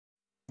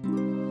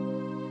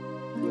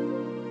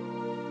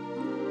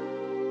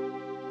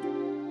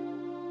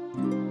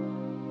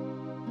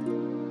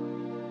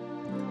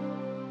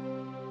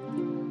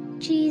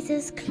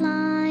Jesus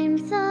climbed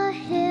the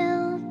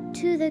hill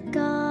to the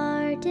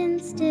garden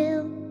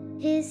still.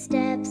 His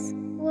steps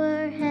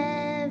were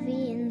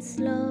heavy and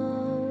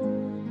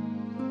slow.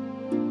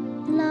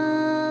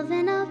 Love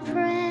and a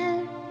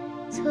prayer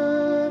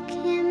took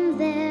him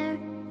there,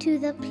 to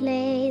the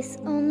place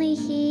only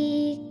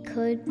he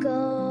could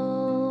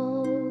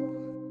go.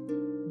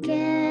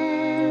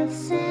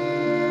 Gethsemane.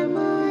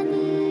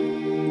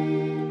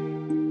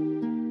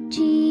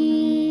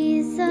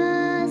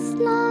 Jesus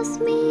loves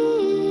me,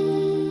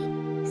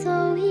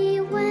 so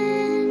he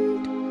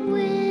went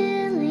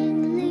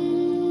willingly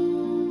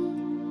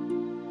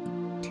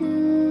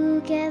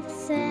to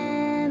Gethsemane.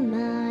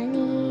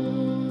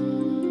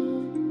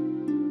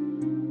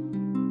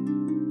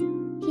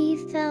 He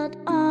felt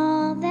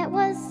all that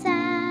was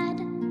sad,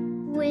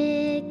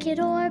 wicked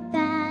or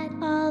bad,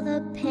 all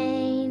the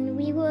pain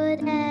we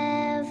would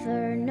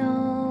ever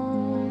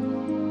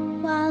know.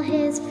 While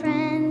his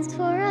friends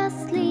were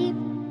asleep,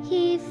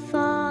 he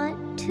fought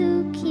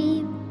to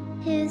keep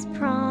his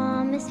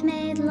promise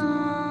made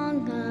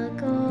long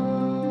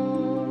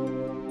ago.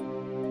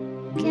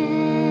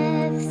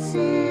 Gethsemane.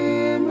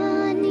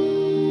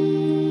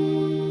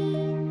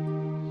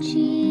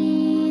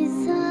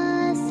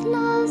 Jesus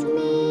loves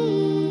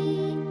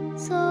me,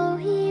 so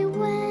he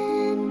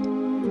went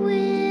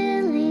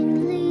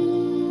willingly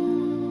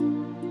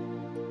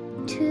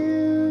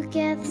to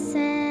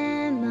Gethsemane.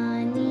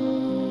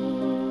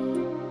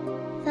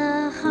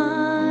 The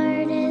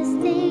hardest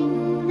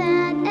thing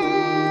that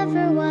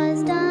ever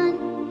was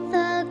done,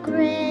 the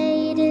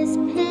greatest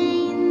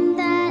pain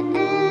that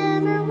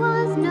ever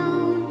was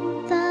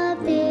known, the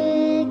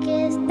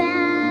biggest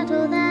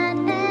battle that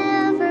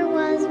ever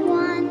was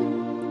won.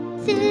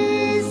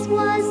 This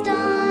was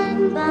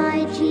done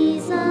by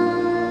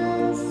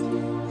Jesus.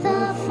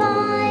 The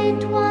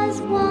fight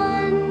was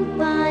won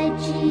by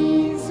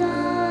Jesus.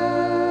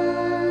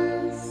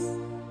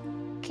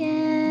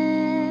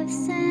 Gethsemane.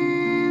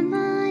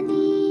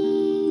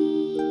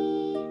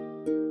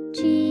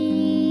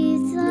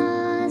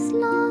 Jesus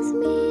loves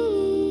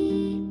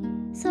me,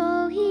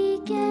 so he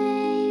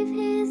gave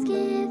his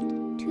gift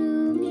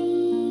to me.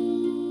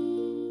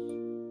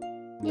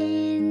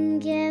 In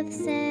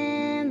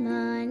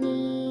Gethsemane.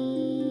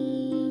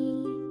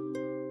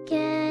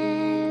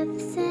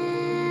 Gethsemane.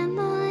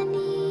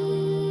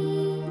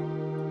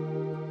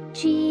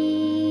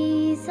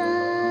 Jesus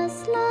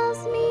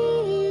loves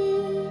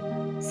me,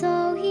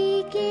 so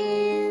he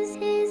gives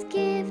his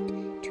gift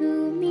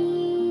to me.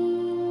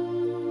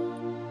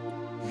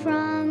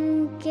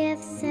 From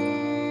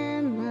Gethsemane.